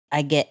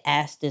I get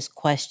asked this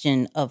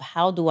question of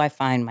how do I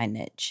find my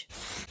niche,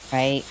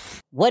 right?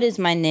 What is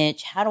my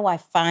niche? How do I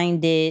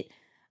find it?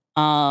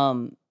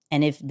 And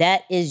if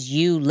that is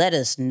you, let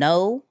us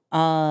know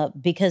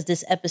because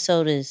this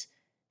episode is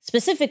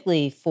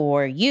specifically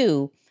for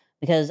you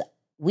because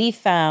we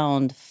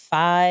found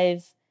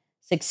 5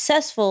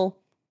 successful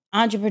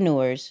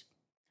entrepreneurs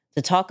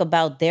to talk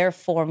about their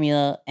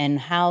formula and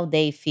how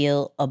they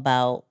feel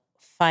about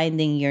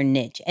finding your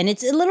niche. And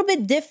it's a little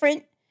bit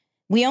different.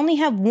 We only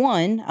have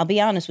one, I'll be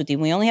honest with you.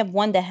 We only have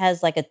one that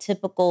has like a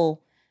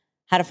typical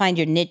how to find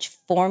your niche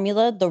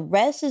formula. The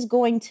rest is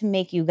going to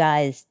make you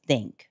guys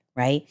think,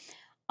 right?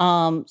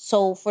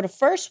 So for the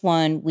first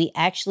one, we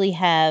actually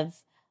have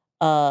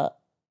an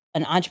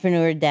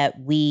entrepreneur that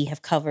we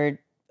have covered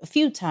a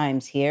few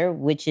times here,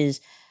 which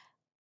is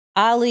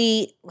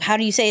Ali. How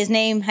do you say his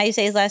name? How do you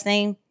say his last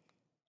name?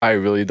 I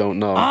really don't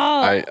know.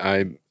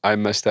 I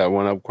messed that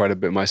one up quite a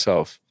bit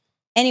myself.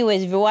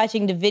 Anyways, if you're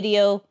watching the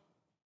video,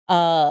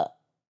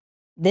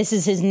 this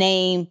is his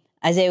name.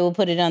 Isaiah will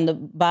put it on the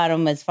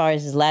bottom as far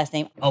as his last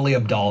name. Ali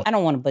Abdaal. I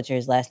don't want to butcher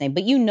his last name,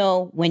 but you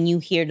know when you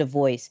hear the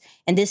voice.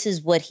 And this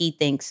is what he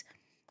thinks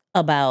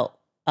about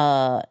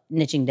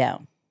niching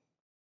down.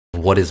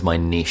 What is my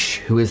niche?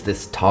 Who is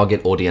this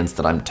target audience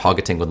that I'm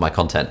targeting with my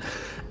content?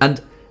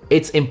 And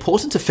it's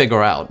important to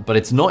figure out, but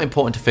it's not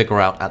important to figure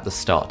out at the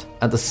start.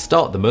 At the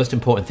start, the most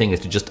important thing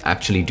is to just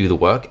actually do the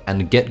work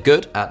and get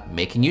good at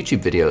making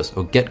YouTube videos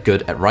or get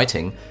good at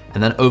writing.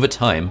 And then over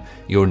time,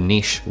 your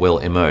niche will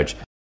emerge.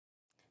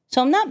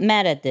 So I'm not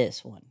mad at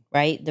this one,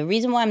 right? The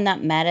reason why I'm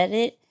not mad at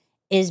it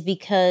is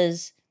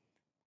because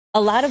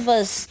a lot of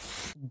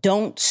us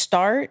don't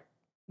start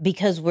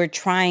because we're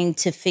trying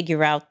to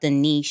figure out the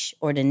niche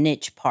or the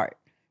niche part,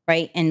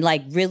 right? And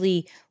like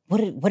really,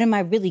 what am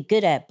I really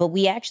good at? But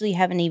we actually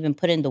haven't even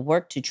put in the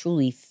work to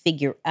truly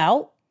figure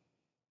out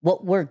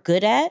what we're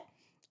good at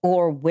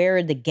or where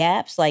are the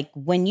gaps. Like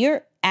when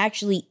you're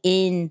actually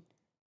in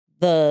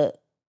the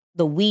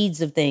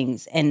weeds of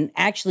things and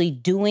actually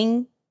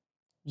doing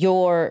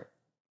your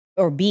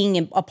or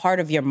being a part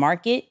of your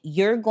market,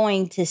 you're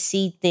going to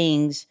see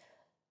things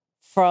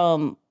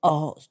from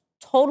a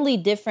totally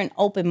different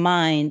open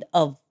mind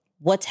of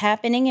what's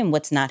happening and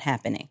what's not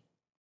happening.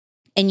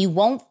 And you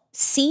won't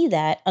see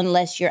that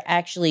unless you're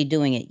actually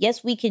doing it.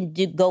 Yes, we can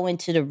go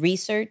into the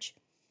research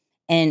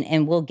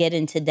and we'll get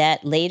into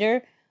that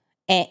later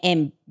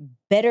and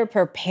better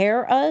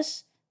prepare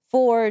us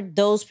for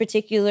those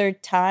particular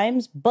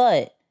times.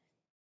 But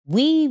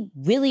we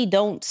really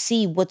don't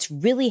see what's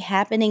really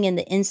happening in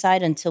the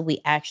inside until we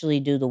actually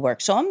do the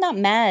work. So I'm not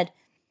mad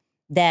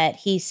that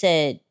he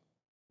said,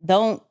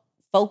 don't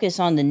focus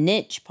on the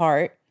niche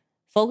part,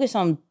 focus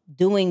on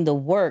doing the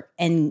work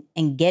and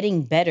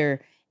getting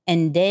better.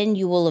 And then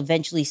you will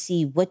eventually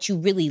see what you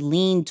really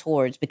lean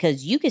towards,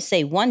 because you could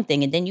say one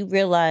thing and then you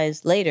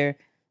realize later,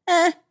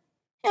 I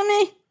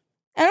don't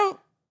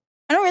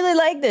really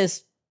like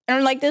this. I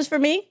don't like this for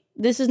me.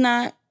 This is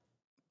not,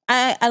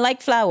 I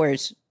like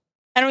flowers.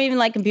 I don't even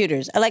like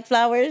computers. I like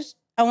flowers.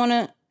 I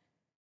want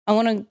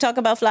to talk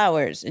about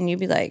flowers. And you'd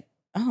be like,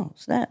 oh,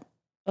 snap.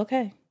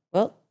 Okay.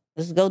 Well,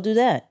 let's go do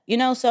that. You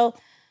know, so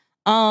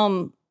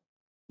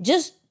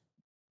just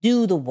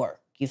do the work.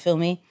 You feel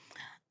me?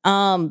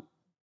 The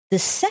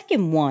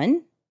second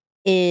one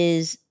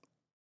is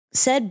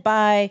said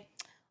by,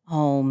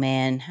 oh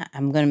man,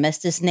 I'm going to mess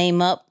this name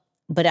up,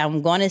 but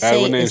I'm going to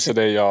say names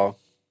today, y'all.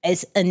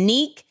 It's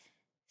Anik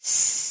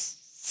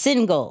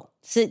Singal.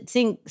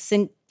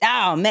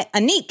 Oh man,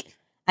 Anik.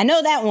 I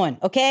know that one.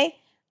 Okay.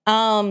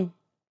 And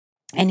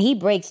he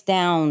breaks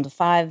down the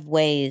 5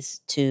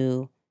 ways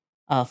to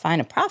find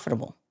a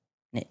profitable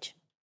niche.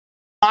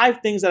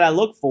 5 things that I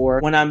look for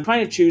when I'm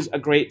trying to choose a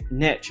great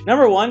niche.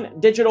 Number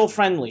 1, digital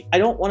friendly. I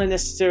don't want to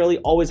necessarily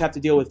always have to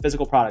deal with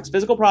physical products.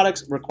 Physical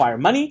products require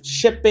money,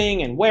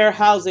 shipping and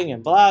warehousing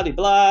and blah, blah,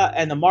 blah,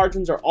 and the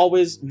margins are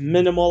always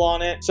minimal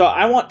on it. So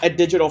I want a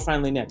digital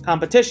friendly niche.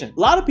 Competition. A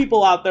lot of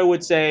people out there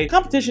would say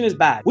competition is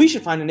bad. We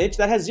should find a niche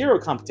that has 0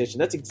 competition.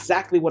 That's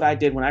exactly what I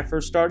did when I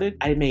first started.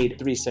 I made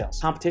 3 sales.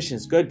 Competition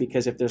is good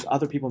because if there's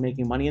other people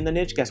making money in the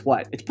niche, guess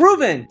what? It's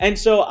proven. And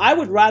so I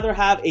would rather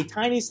have a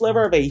tiny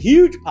sliver of a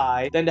huge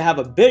pie than to have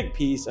a big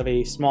piece of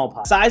a small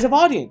pie. Size of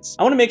audience.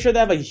 I want to make sure they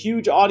have a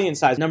huge audience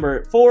size.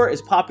 Number 4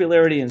 is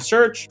popularity in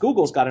search.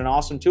 Google's got an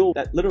awesome tool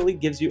that literally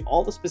gives you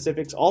all the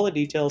specifics, all the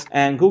details,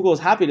 and Google is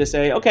happy to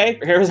say, okay,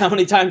 here's how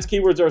many times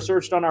keywords are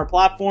searched on our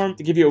platform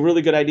to give you a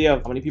really good idea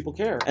of how many people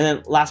care. And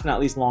then last but not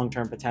least,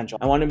 long-term potential.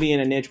 I want to be in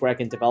a niche where I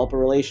can develop a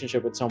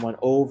relationship with someone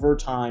over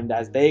time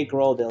that as they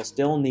grow, they'll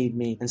still need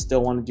me and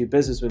still want to do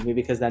business with me,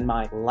 because then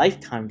my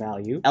lifetime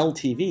value,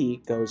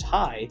 LTV, goes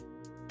high.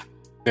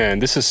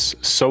 And this is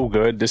so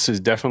good. This is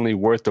definitely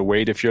worth the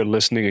wait. If you're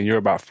listening and you're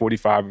about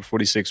 45 or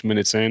 46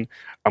 minutes in,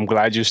 I'm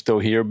glad you're still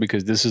here,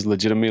 because this is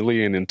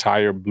legitimately an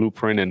entire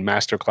blueprint and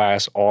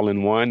masterclass all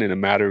in one in a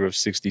matter of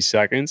 60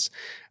 seconds.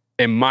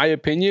 In my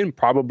opinion,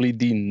 probably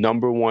the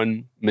number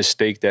one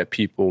mistake that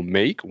people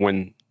make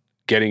when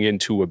getting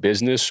into a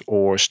business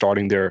or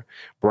starting their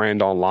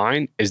brand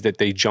online is that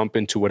they jump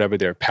into whatever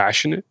they're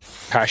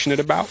passionate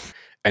about,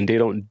 and they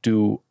don't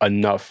do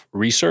enough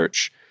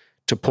research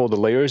to pull the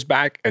layers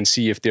back and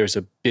see if there's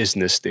a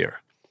business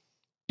there.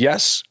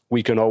 Yes,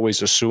 we can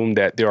always assume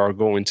that there are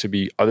going to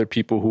be other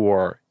people who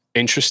are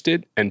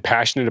interested and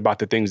passionate about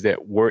the things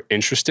that we're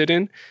interested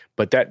in,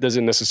 but that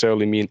doesn't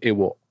necessarily mean it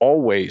will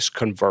always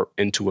convert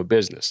into a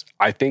business.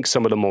 I think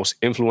some of the most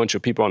influential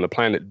people on the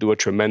planet do a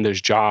tremendous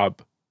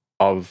job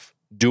of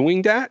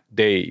doing that.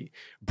 They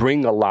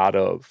bring a lot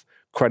of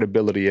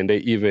credibility, and they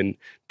even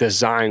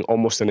design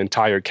almost an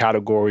entire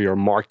category or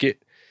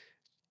market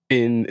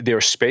in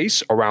their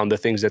space around the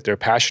things that they're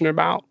passionate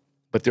about.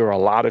 But there are a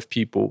lot of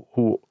people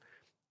who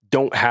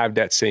don't have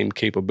that same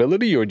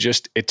capability, or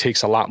just it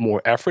takes a lot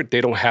more effort.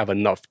 They don't have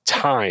enough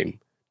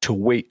time to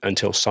wait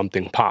until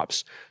something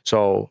pops.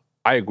 So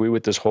I agree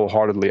with this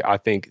wholeheartedly. I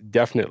think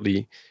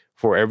definitely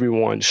for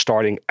everyone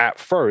starting at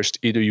first,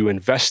 either you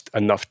invest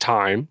enough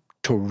time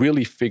to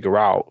really figure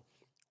out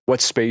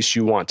what space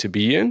you want to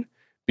be in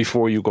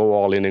before you go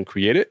all in and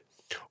create it,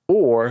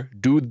 or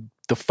do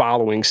the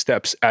following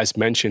steps as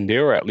mentioned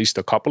there, or at least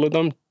a couple of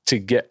them, to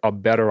get a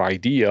better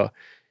idea.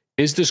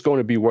 Is this going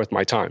to be worth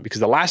my time?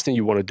 Because the last thing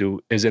you want to do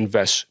is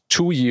invest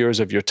 2 years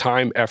of your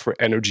time, effort,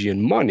 energy,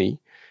 and money,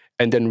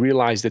 and then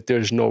realize that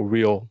there's no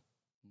real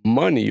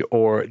money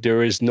or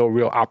there is no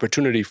real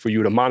opportunity for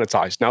you to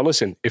monetize. Now,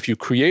 listen, if you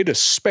create a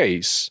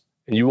space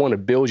and you want to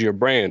build your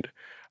brand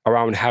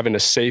around having a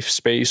safe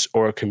space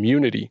or a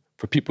community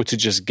for people to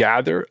just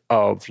gather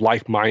of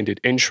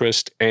like-minded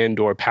interest and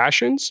or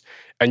passions,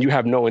 and you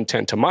have no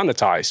intent to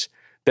monetize,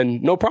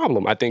 then no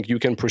problem. I think you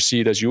can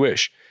proceed as you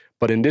wish.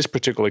 But in this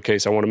particular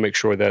case, I want to make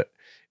sure that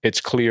it's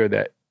clear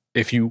that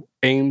if you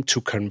aim to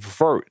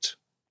convert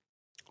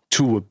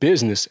to a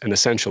business and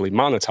essentially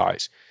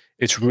monetize,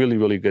 it's really,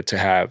 really good to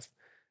have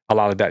a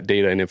lot of that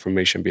data and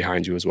information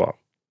behind you as well.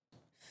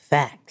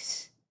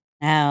 Facts.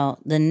 Now,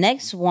 the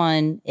next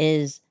one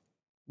is,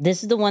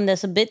 this is the one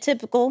that's a bit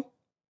typical,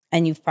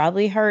 and you've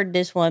probably heard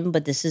this one,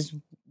 but this is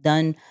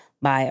done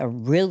by a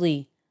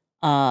really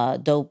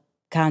dope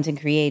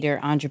content creator,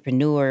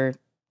 entrepreneur,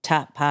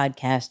 top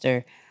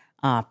podcaster,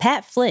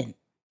 Pat Flynn.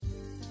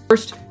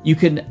 First, you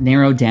can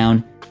narrow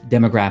down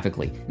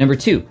demographically. Number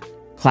 2,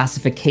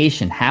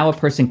 classification, how a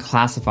person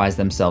classifies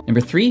themselves. Number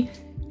 3,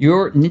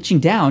 your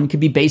niching down could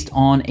be based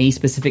on a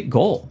specific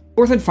goal.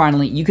 Fourth and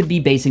finally, you could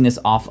be basing this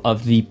off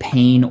of the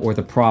pain or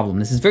the problem.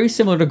 This is very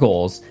similar to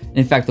goals.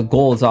 In fact, the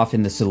goal is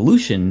often the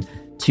solution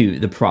to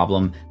the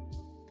problem.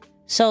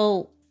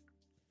 So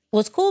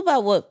what's cool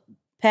about what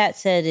Pat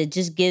said, it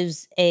just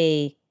gives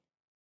a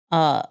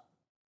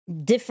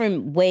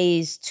different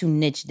ways to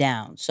niche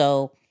down.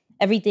 So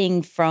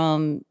everything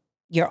from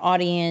your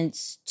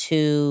audience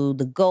to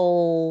the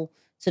goal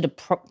to the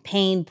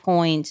pain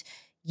points,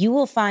 you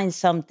will find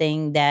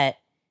something that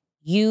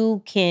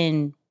you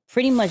can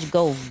pretty much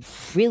go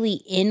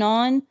really in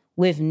on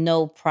with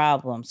no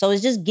problem. So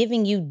it's just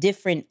giving you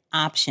different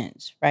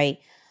options, right?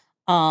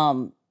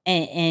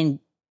 And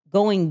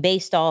going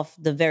based off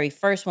the very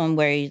first one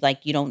where you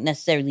don't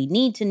necessarily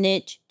need to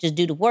niche, just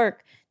do the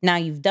work. Now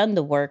you've done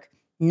the work.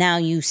 Now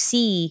you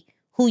see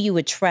who you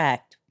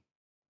attract,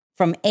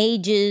 from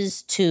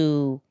ages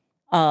to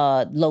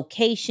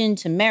location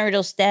to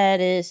marital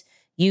status.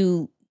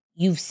 You've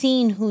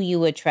seen who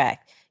you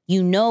attract.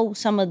 You know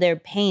some of their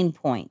pain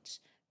points,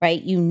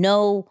 right? You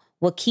know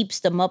what keeps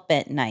them up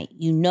at night.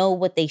 You know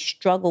what they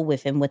struggle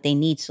with and what they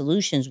need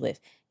solutions with.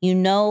 You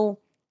know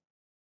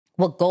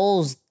what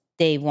goals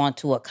they want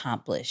to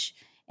accomplish.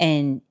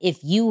 And if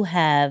you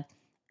have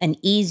an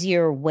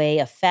easier way,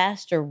 a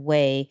faster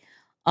way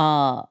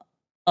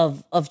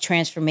of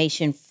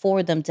transformation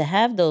for them to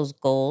have those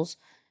goals,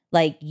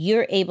 like,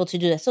 you're able to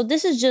do that. So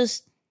this is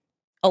just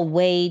a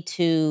way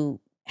to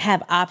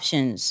have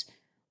options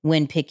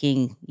when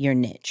picking your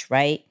niche,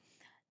 right?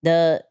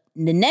 The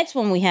next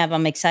one we have,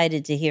 I'm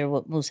excited to hear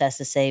what Moose has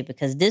to say,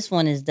 because this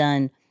one is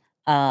done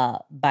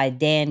by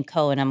Dan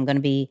Cohen. I'm going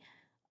to be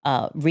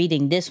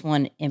reading this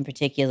one in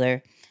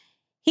particular.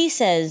 He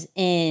says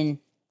in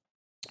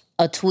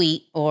a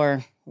tweet,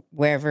 or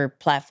wherever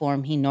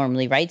platform he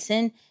normally writes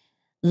in,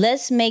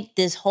 let's make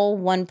this whole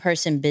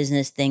one-person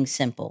business thing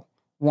simple.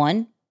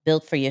 1,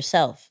 build for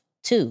yourself.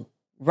 2,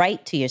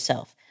 write to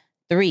yourself.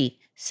 3,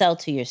 sell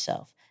to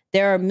yourself.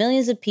 There are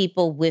millions of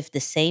people with the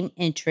same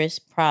interests,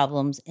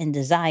 problems, and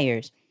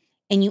desires,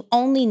 and you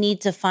only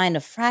need to find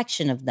a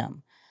fraction of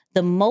them.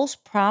 The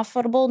most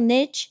profitable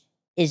niche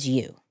is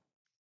you.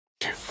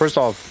 First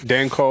off,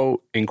 Dan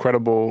Coe,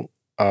 incredible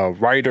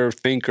writer,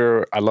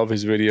 thinker. I love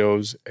his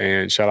videos,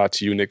 and shout out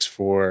to you, Nix,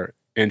 for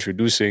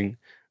introducing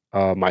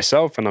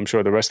myself, and I'm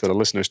sure the rest of the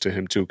listeners, to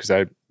him too, because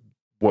I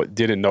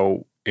didn't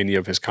know any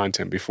of his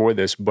content before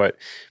this. But,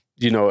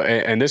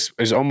 and this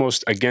is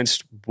almost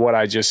against what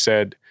I just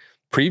said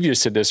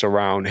previous to this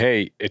around,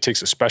 hey, it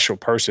takes a special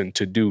person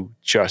to do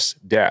just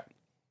that.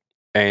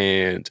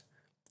 And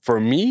for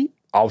me,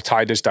 I'll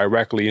tie this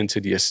directly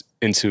into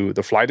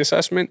the flight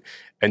assessment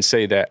and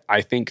say that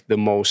I think the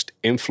most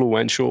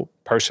influential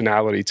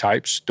personality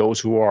types, those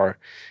who are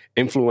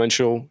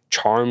influential,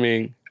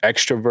 charming,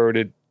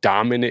 extroverted,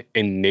 dominant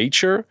in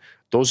nature,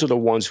 those are the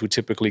ones who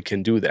typically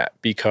can do that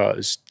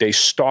because they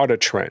start a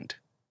trend.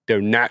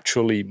 They're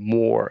naturally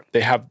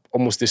they have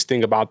almost this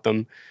thing about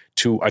them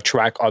to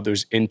attract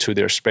others into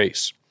their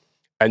space.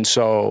 And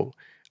so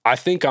I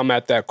think I'm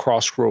at that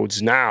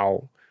crossroads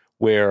now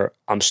where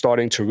I'm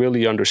starting to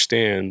really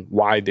understand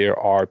why there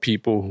are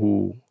people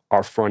who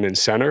are front and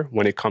center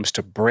when it comes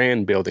to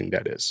brand building,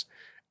 that is,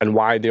 and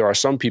why there are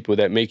some people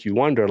that make you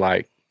wonder,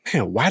 like,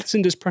 man, why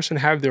doesn't this person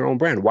have their own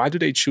brand? Why do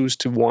they choose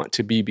to want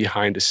to be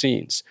behind the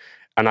scenes?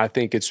 And I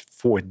think it's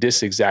for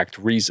this exact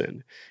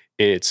reason.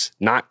 It's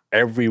not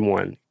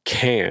everyone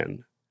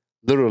can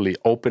literally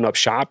open up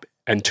shop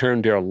and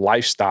turn their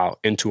lifestyle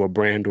into a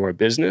brand or a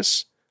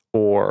business,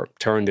 or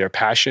turn their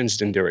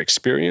passions and their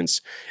experience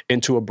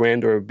into a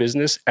brand or a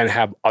business and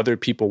have other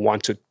people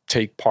want to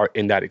take part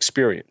in that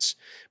experience.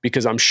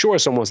 Because I'm sure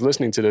someone's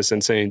listening to this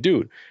and saying,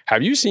 dude,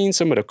 have you seen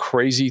some of the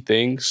crazy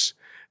things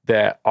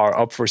that are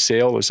up for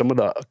sale or some of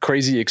the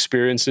crazy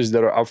experiences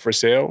that are up for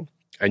sale?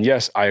 And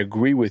yes, I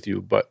agree with you,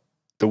 but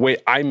the way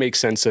I make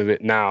sense of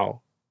it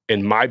now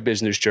in my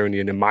business journey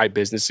and in my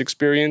business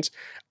experience,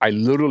 I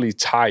literally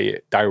tie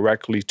it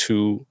directly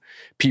to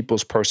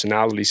people's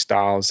personality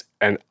styles.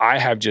 And I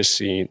have just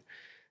seen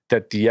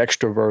that the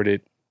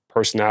extroverted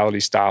personality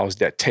styles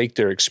that take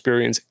their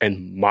experience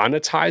and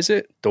monetize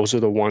it, those are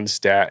the ones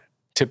that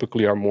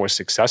typically are more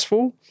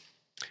successful.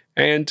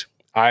 And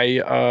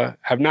I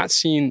have not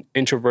seen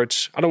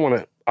introverts. I don't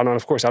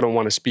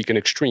want to speak in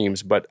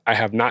extremes, but I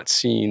have not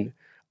seen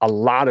a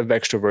lot of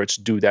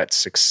extroverts do that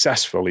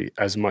successfully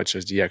as much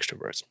as the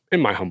extroverts, in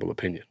my humble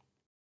opinion.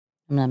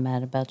 I'm not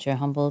mad about your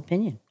humble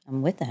opinion.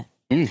 I'm with that.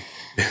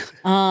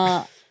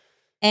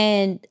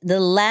 And the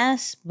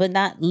last but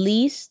not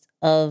least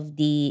of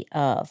the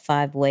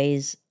 5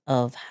 ways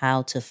of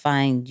how to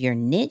find your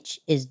niche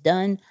is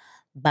done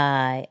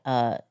by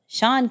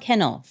Sean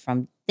Kennel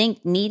from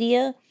Think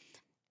Media.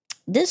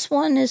 This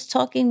one is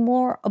talking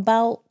more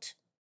about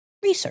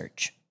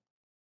research.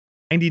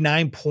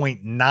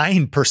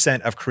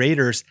 99.9% of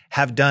creators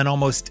have done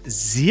almost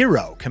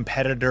zero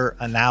competitor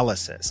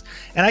analysis.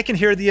 And I can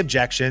hear the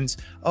objections.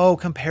 Oh,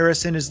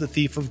 comparison is the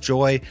thief of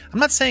joy. I'm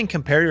not saying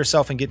compare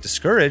yourself and get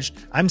discouraged.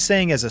 I'm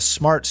saying as a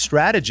smart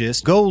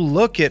strategist, go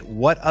look at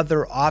what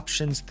other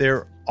options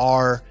there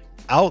are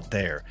out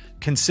there.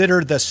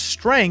 Consider the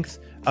strength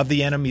of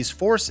the enemy's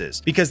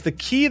forces, because the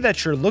key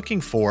that you're looking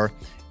for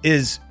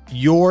is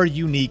your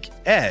unique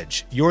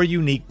edge, your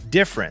unique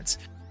difference.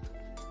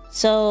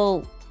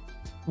 So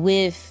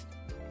with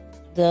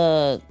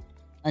the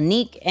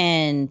Anik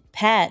and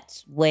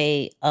Pat's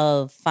way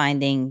of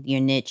finding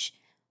your niche,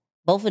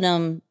 both of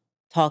them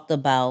talked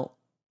about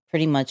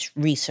pretty much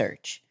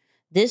research.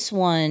 This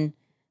one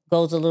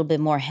goes a little bit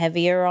more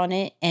heavier on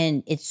it,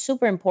 and it's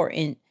super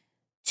important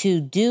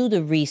to do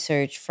the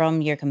research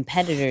from your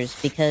competitors,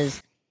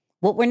 because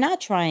what we're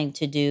not trying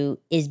to do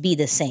is be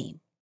the same.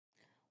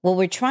 What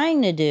we're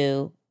trying to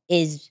do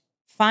is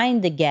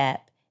find the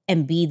gap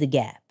and be the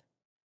gap.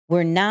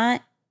 We're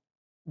not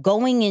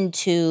going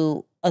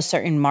into a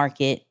certain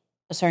market,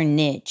 a certain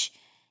niche,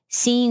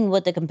 seeing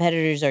what the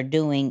competitors are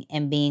doing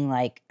and being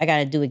like, I got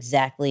to do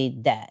exactly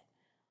that.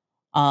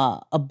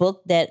 A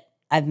book that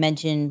I've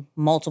mentioned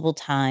multiple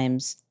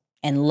times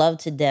and love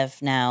to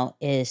death now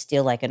is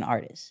Steal Like an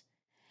Artist.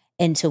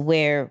 And to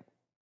where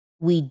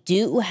we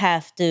do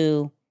have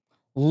to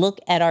look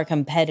at our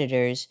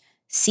competitors,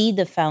 see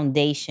the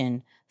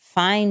foundation,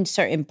 find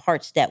certain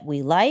parts that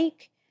we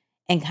like,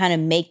 and kind of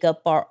make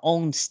up our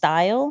own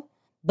style.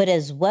 But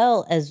as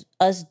well as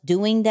us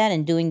doing that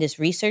and doing this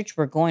research,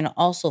 we're going to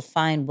also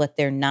find what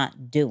they're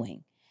not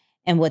doing.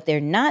 And what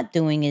they're not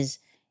doing is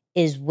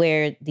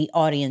where the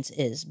audience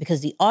is,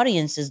 because the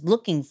audience is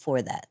looking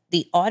for that.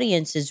 The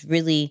audience is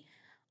really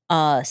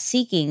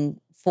seeking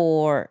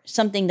for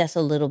something that's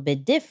a little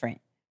bit different,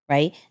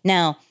 right?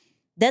 Now,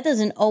 that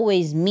doesn't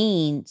always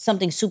mean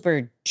something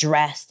super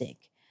drastic.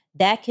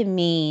 That can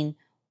mean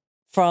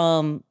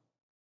from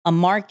a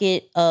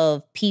market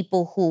of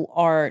people who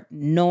are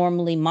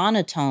normally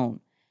monotone,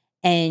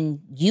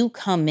 and you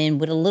come in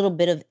with a little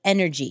bit of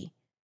energy,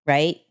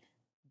 right?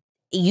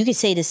 You could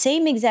say the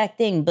same exact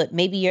thing, but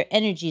maybe your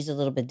energy is a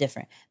little bit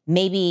different.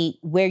 Maybe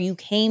where you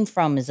came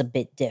from is a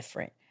bit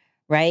different,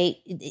 right?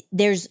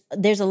 There's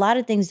a lot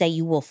of things that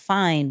you will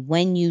find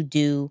when you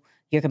do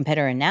your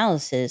competitor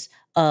analysis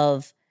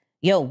of,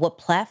 what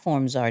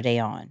platforms are they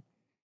on?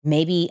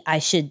 Maybe I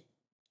should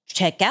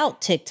check out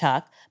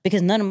TikTok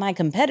because none of my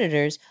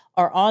competitors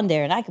are on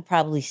there and I could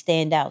probably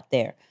stand out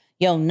there.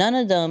 None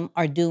of them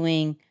are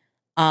doing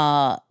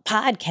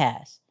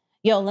podcasts.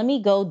 Let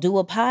me go do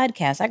a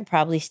podcast. I could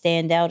probably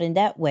stand out in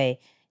that way.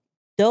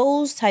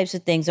 Those types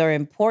of things are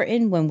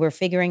important when we're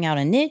figuring out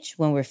a niche,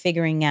 when we're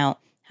figuring out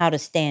how to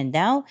stand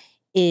out,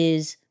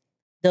 is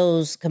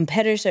those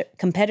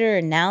competitor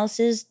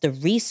analysis, the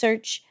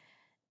research.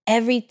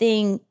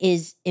 Everything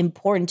is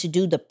important to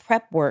do the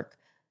prep work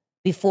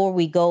before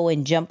we go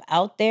and jump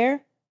out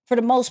there, for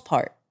the most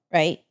part,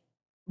 right?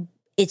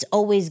 it's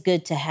always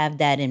good to have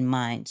that in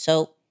mind.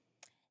 So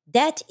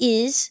that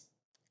is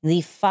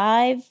the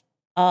 5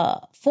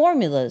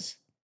 formulas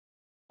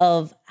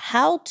of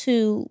how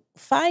to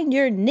find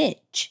your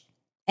niche.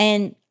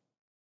 And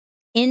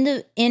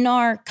in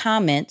our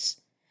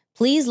comments,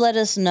 please let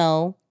us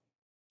know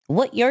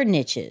what your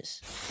niche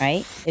is,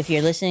 right? If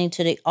you're listening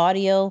to the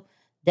audio,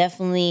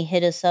 definitely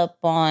hit us up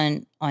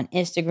on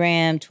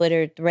Instagram,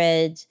 Twitter,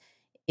 Threads.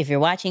 If you're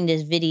watching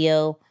this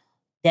video,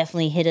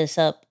 definitely hit us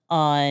up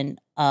on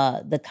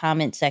the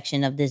comment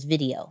section of this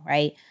video,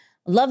 right?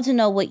 Love to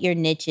know what your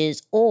niche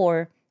is,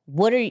 or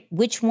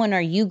which one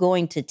are you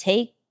going to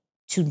take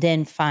to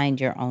then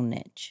find your own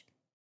niche.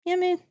 You know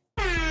what I mean?